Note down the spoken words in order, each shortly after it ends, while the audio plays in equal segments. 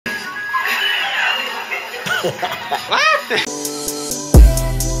What?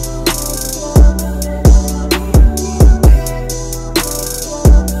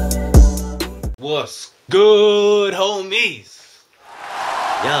 What's good, homies?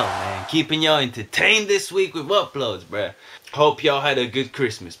 Yo, man, keeping y'all entertained this week with uploads, bruh. Hope y'all had a good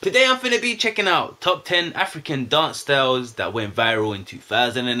Christmas. Today I'm finna be checking out top 10 African dance styles that went viral in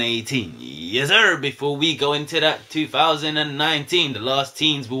 2018. Yes sir, before we go into that 2019, the last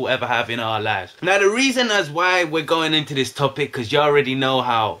teens we'll ever have in our lives. Now the reason as why we're going into this topic, cause you already know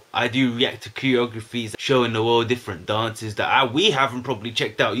how I do react to choreographies showing the world different dances that we haven't probably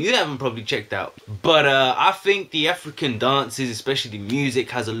checked out, you haven't probably checked out. But I think the African dances, especially the music,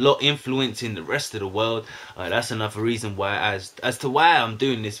 has a lot of influence in the rest of the world. That's another reason why as to why I'm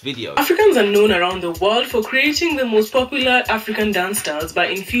doing this video. Africans are known around the world for creating the most popular African dance styles by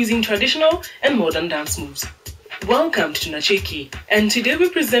infusing traditional and modern dance moves. Welcome to Tunacheki, and today we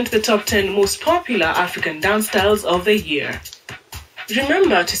present the top 10 most popular African dance styles of the year.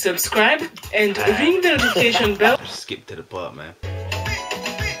 Remember to subscribe and ring the notification bell. Skip to the part, man.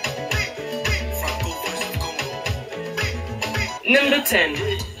 Number 10.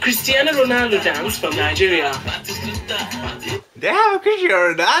 Cristiano Ronaldo dance from Nigeria. Damn,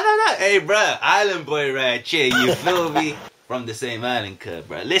 Cristiano Ronaldo. Hey, bruh, island boy right here, you feel me? From the same island, cuz,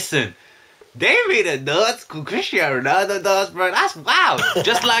 bruh. Listen, they made a dance called Cristiano Ronaldo dance, bruh. That's wild.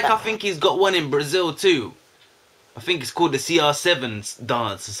 Just like I think he's got one in Brazil too. I think it's called the CR7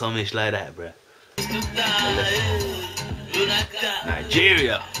 dance or something like that, bruh.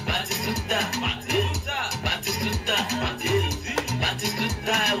 Nigeria.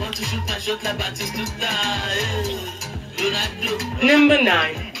 Number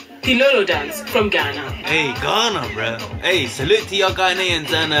 9. Kilolo dance from Ghana. Hey, Ghana, bruh. Hey, salute to your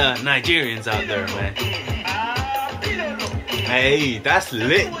Ghanaians and Nigerians out there, man. Hey, that's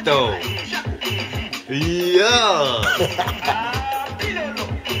lit though. Yeah.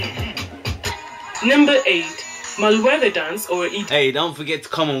 Number 8. Malwether dance or eat. Hey, don't forget to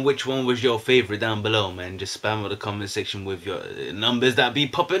comment which one was your favorite down below, man. Just spam the comment section with your numbers that be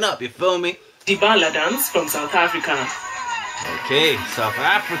popping up, you feel me? Dibala dance from South Africa. Okay, South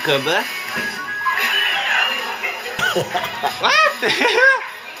Africa, bruh. What the hell?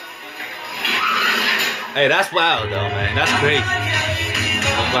 Hey, that's wild though, man. That's crazy.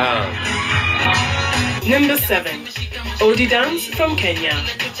 That's wild. Number 7. Odi dance from Kenya.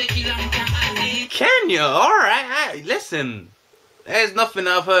 Kenya, alright. Hey, listen, there's nothing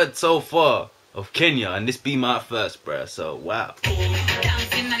I've heard so far of Kenya, and this be my first, bruh. So, wow.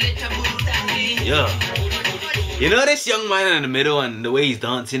 Yeah. You know this young man in the middle and the way he's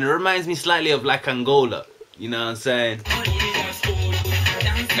dancing, it reminds me slightly of like Angola. You know what I'm saying?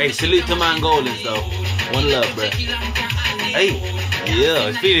 Hey, salute to my Angolans though. One love, bruh. Hey, yeah,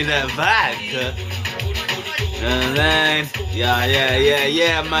 I'm feeling that vibe, cuz. You know what I'm saying?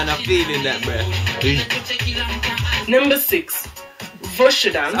 Yeah, man, I'm feeling that, bruh. Number 6.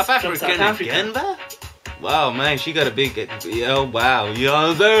 Vosha dance South from African South Africa. again, bruh? Wow, man, she got a big... Yo, wow, you know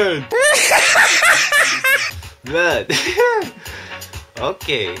what I'm saying? Good.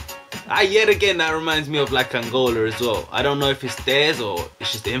 Okay. Yet again, that reminds me of like Angola as well. I don't know if it's theirs or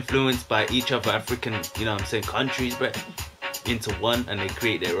it's just influenced by each other African, you know what I'm saying, countries, bruh, into one, and they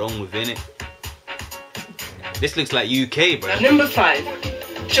create their own within it. This looks like UK, bruh. Number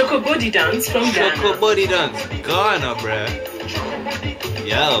 5. Choco body dance from Ghana. Choco body dance. Ghana, bruh.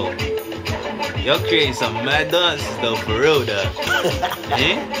 Yo. You're creating some mad dances though, for real though.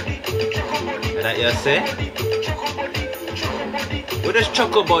 Eh? Is that you say? What does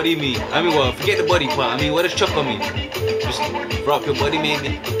choco body mean? I mean, well, forget the body part. I mean, what does choco mean? Just drop your body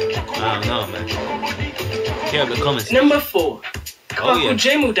maybe? I don't know, man. Here are the comments. Number 4. Oh, yeah.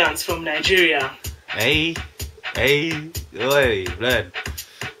 Kwakujemu dance from Nigeria. Hey, blood.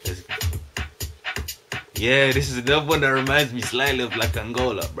 Yeah, this is another one that reminds me slightly of like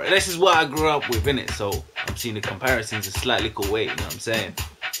Angola, bro. This is what I grew up with, innit? So I'm seeing the comparisons a slightly cool way, you know what I'm saying?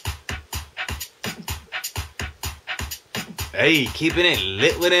 Hey, keeping it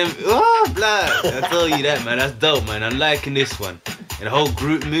lit with him. Oh, blood. I tell you that, man. That's dope, man. I'm liking this one. And the whole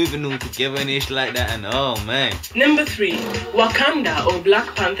group moving all together and ish like that, and oh, man. Number 3. Wakanda or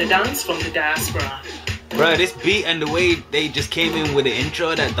Black Panther dance from the diaspora. Bro, this beat and the way they just came in with the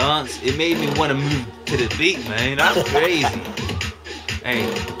intro, that dance, it made me want to move to the beat, man. That's crazy. Hey,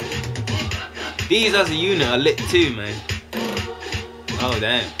 these as a unit are lit too, man. Oh,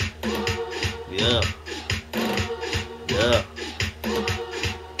 damn. Yeah.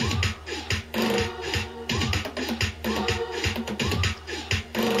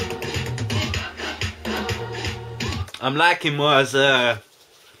 I'm liking more as a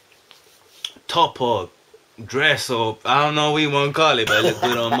top or dress or I don't know what you want to call it, but it look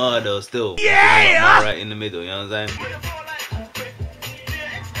good on Ma though still. Yeah! Ma right in the middle, you know what I'm saying?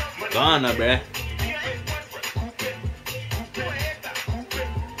 Ghana, bruh.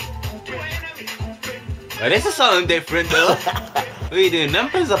 But this is something different though. What are you doing?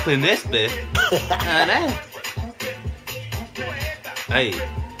 Numbers up in this bit. Hey.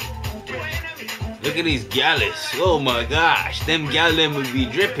 Look at these gallus. Oh my gosh. Them gallus would be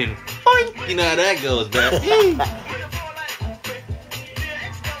dripping. Boink. You know how that goes, bruh.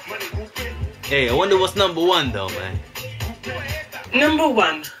 Hey, I wonder what's number one though, man. Number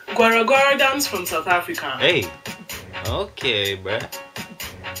 1, Gwara Gwara dance from South Africa. Hey. Okay, bruh.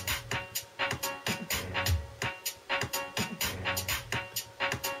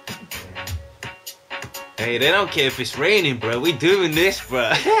 Hey, they don't care if it's raining, bro. We doing this,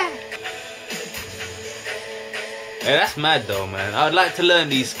 bro. Hey, that's mad though, man. I'd like to learn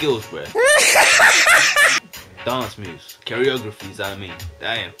these skills, bro. Dance moves, choreographies, I mean.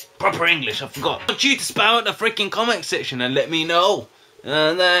 Damn. Proper English, I forgot. I want you to spam out the freaking comment section and let me know.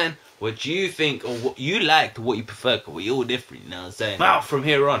 And then, what you think, or what you liked, or what you prefer, because we're all different, you know what I'm saying? Now, from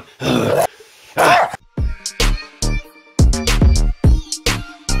here on.